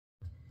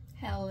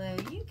Hello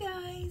you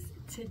guys.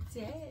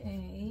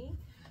 Today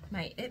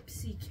my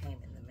Ipsy came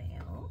in the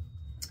mail,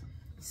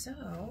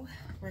 so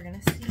we're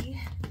gonna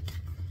see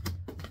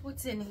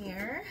what's in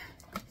here.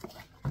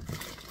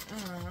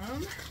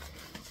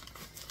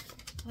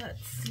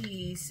 Let's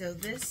see. So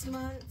this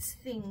month's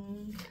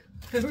thing,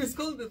 it was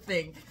called the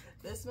thing.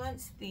 This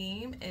month's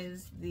theme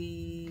is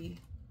the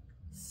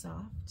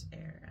soft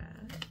era,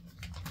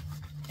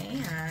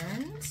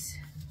 and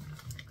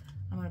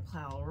I'm gonna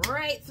plow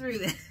right through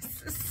this.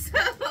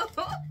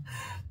 So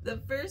the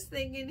first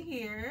thing in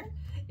here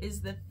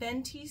is the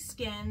Fenty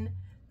Skin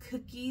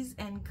Cookies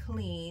and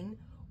Clean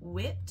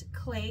Whipped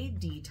Clay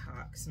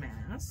Detox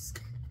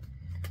Mask.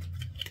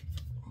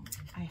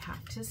 I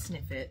have to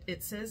sniff it.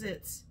 It says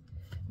it's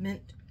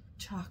mint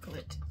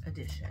chocolate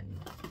edition,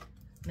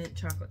 mint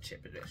chocolate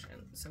chip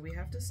edition. So we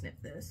have to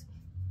sniff this.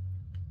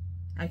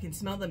 I can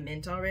smell the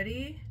mint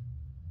already.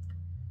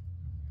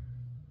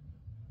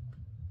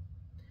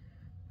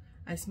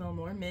 I smell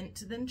more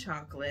mint than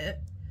chocolate,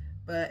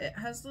 but it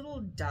has little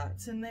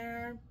dots in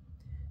there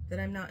that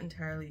I'm not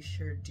entirely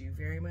sure do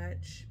very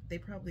much. They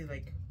probably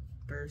like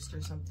burst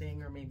or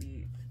something, or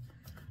maybe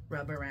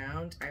rub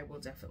around. I will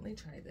definitely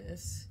try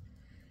this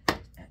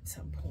at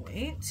some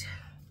point.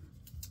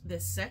 The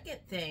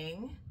second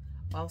thing,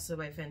 also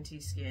by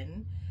Fenty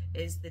Skin,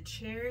 is the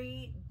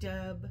Cherry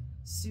Dub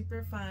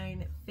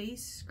Superfine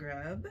Face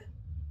Scrub.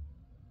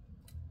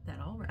 That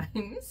all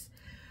rhymes.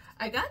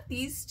 I got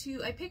these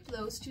two, I picked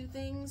those two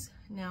things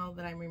now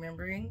that I'm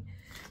remembering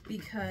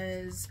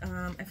because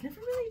I've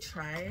never really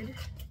tried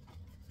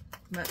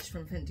much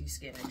from Fenty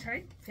Skin. I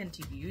tried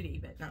Fenty Beauty,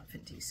 but not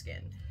Fenty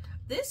Skin.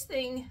 This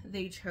thing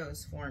they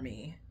chose for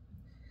me,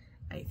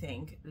 I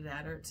think,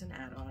 that or it's an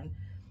add-on.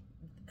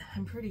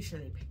 I'm pretty sure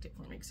they picked it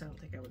for me because I don't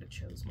think I would have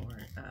chose more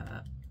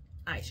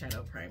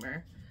eyeshadow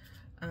primer.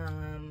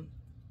 And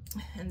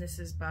this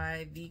is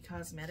by V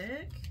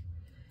Cosmetic.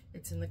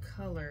 It's in the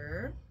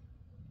color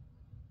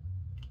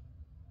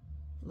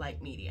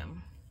light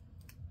medium.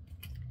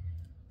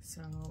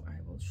 So I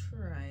will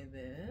try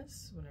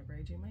this whenever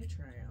I do my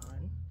try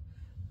on.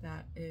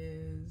 That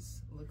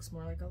looks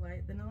more like a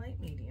light than a light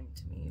medium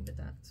to me, but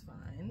that's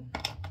fine.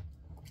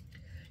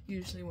 You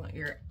usually want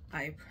your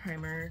eye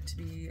primer to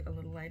be a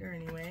little lighter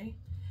anyway.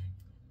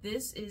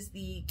 This is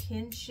the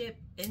Kinship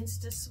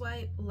Insta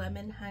Swipe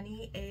Lemon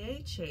Honey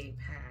AHA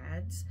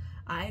pads.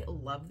 I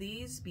love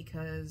these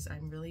because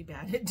I'm really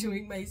bad at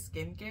doing my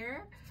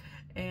skincare,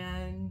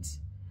 and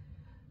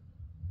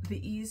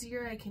the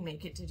easier I can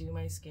make it to do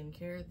my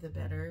skincare, the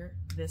better.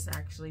 This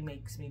actually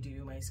makes me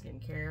do my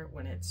skincare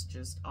when it's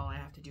just all I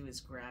have to do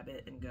is grab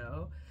it and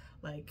go.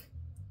 Like,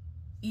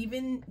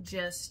 even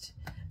just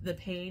the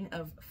pain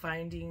of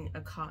finding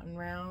a cotton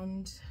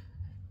round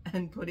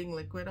and putting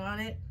liquid on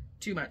it,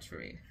 too much for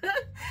me.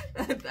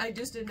 I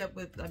just end up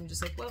with, I'm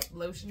just like, well,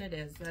 lotion it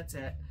is, that's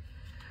it.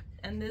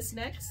 And this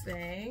next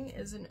thing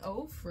is an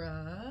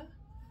Ofra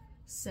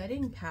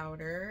setting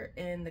powder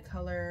in the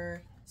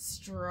color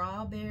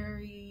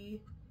Strawberry,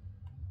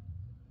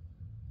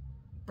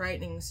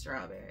 Brightening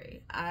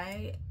Strawberry.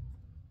 I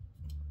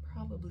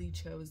probably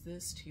chose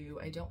this too.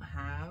 I don't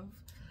have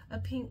a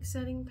pink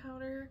setting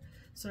powder,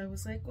 so I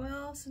was like,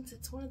 well, since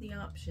it's one of the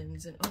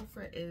options, and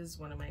Ofra is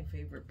one of my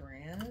favorite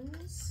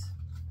brands.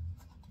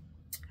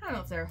 I don't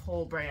know if their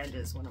whole brand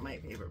is one of my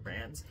favorite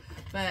brands,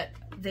 but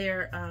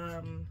they're,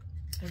 I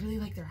really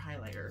like their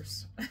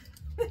highlighters.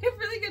 They have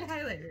really good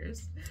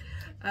highlighters.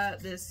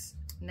 This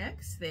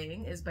next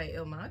thing is by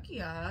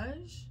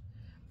Ilmakiage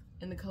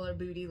in the color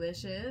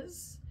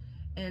Bootylicious,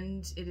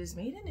 and it is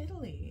made in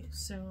Italy,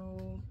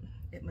 so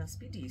it must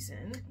be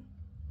decent.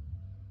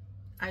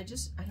 I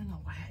don't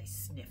know why I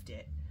sniffed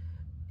it.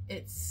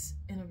 It's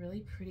in a really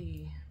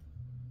pretty,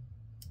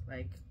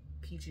 like,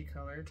 peachy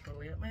color,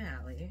 totally up my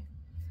alley.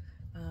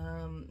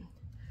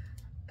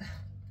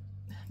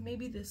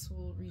 Maybe this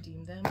will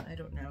redeem them, I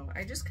don't know.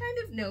 I just kind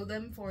of know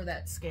them for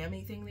that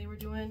scammy thing they were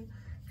doing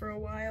for a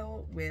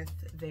while with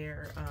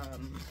their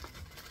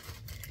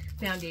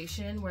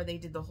foundation, where they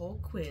did the whole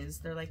quiz.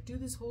 They're like, do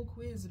this whole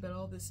quiz about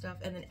all this stuff,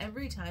 and then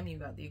every time you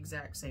got the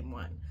exact same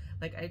one.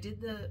 Like, I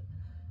did the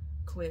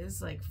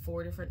quiz like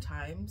 4 different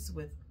times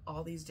with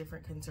all these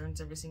different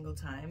concerns every single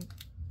time.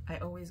 I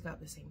always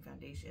got the same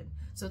foundation.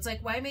 So it's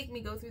like, why make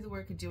me go through the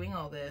work of doing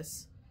all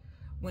this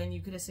when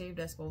you could have saved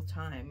us both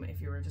time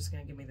if you were just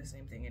gonna give me the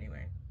same thing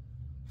anyway.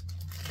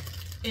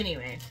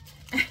 Anyway.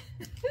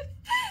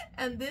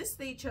 And this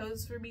they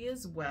chose for me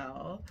as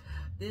well.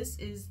 This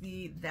is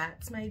the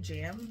That's My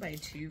Jam by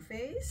Too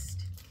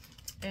Faced.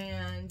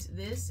 And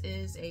this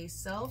is a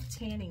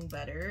self-tanning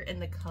butter in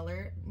the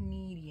color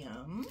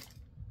medium.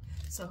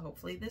 So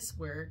hopefully this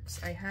works.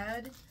 I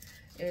had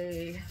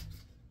a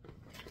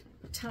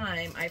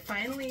time, I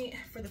finally,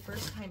 for the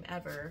first time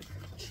ever,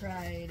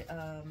 tried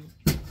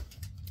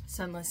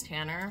Sunless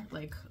Tanner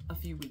like a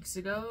few weeks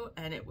ago,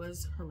 and it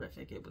was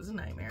horrific. It was a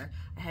nightmare.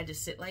 I had to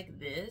sit like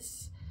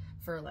this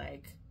for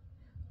like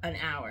an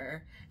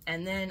hour,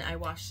 and then I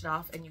washed it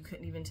off and you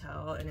couldn't even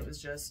tell, and it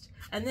was just,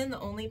 and then the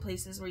only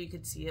places where you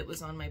could see it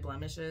was on my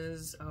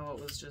blemishes. Oh,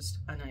 it was just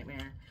a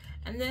nightmare.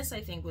 And And this,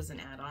 I think, was an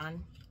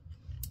add-on.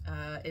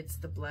 It's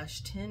the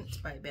Blush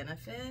Tint by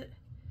Benefit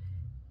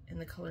in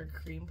the color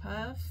Cream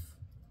Puff.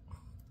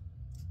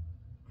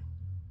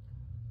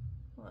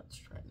 Let's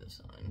try this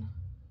on.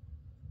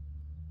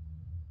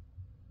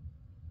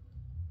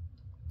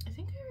 I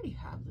think I already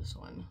have this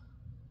one.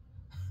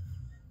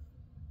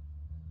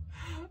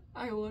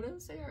 I want to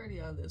say I already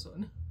have this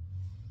one.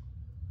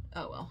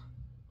 Oh well,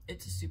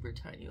 it's a super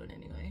tiny one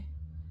anyway.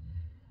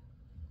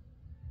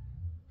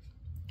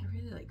 I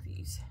really like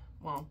these.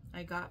 Well,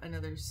 I got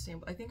another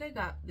sample. I think I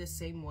got this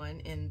same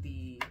one in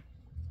the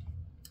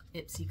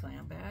Ipsy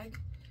Glam bag.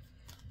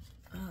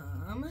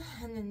 And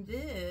then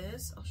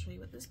this, I'll show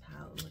you what this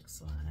palette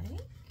looks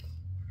like.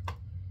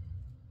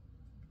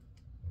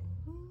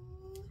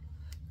 Ooh,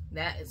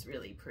 that is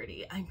really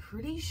pretty. I'm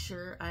pretty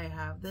sure I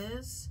have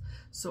this,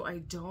 so I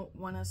don't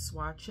want to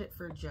swatch it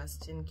for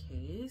just in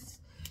case,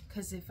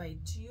 because if I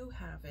do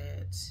have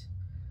it,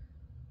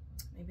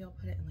 maybe I'll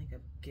put it in like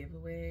a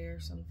giveaway or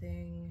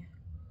something,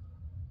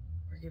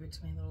 or give it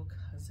to my little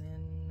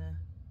cousin.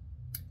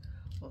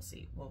 We'll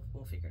see. We'll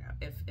figure it out.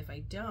 If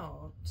I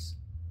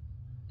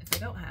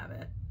don't have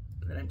it,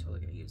 then I'm totally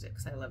gonna use it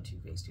because I love Too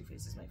Faced. Too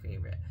Faced is my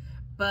favorite.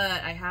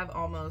 But I have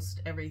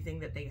almost everything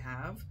that they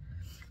have,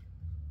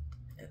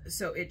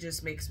 so it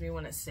just makes me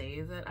want to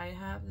say that I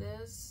have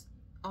this.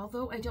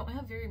 Although I don't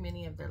have very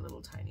many of their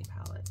little tiny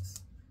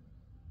palettes.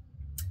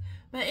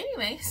 But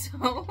anyway,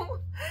 so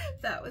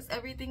that was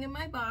everything in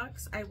my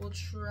box. I will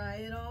try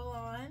it all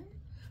on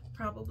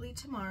probably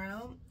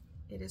tomorrow.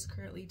 It is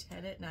currently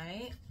 10 at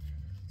night.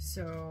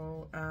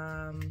 So,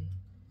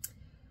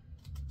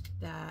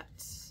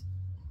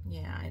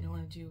 yeah, I don't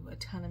want to do a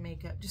ton of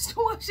makeup just to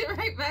wash it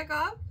right back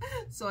off.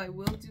 So I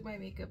will do my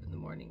makeup in the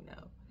morning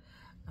though.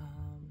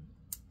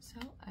 So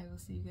I will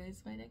see you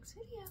guys in my next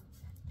video.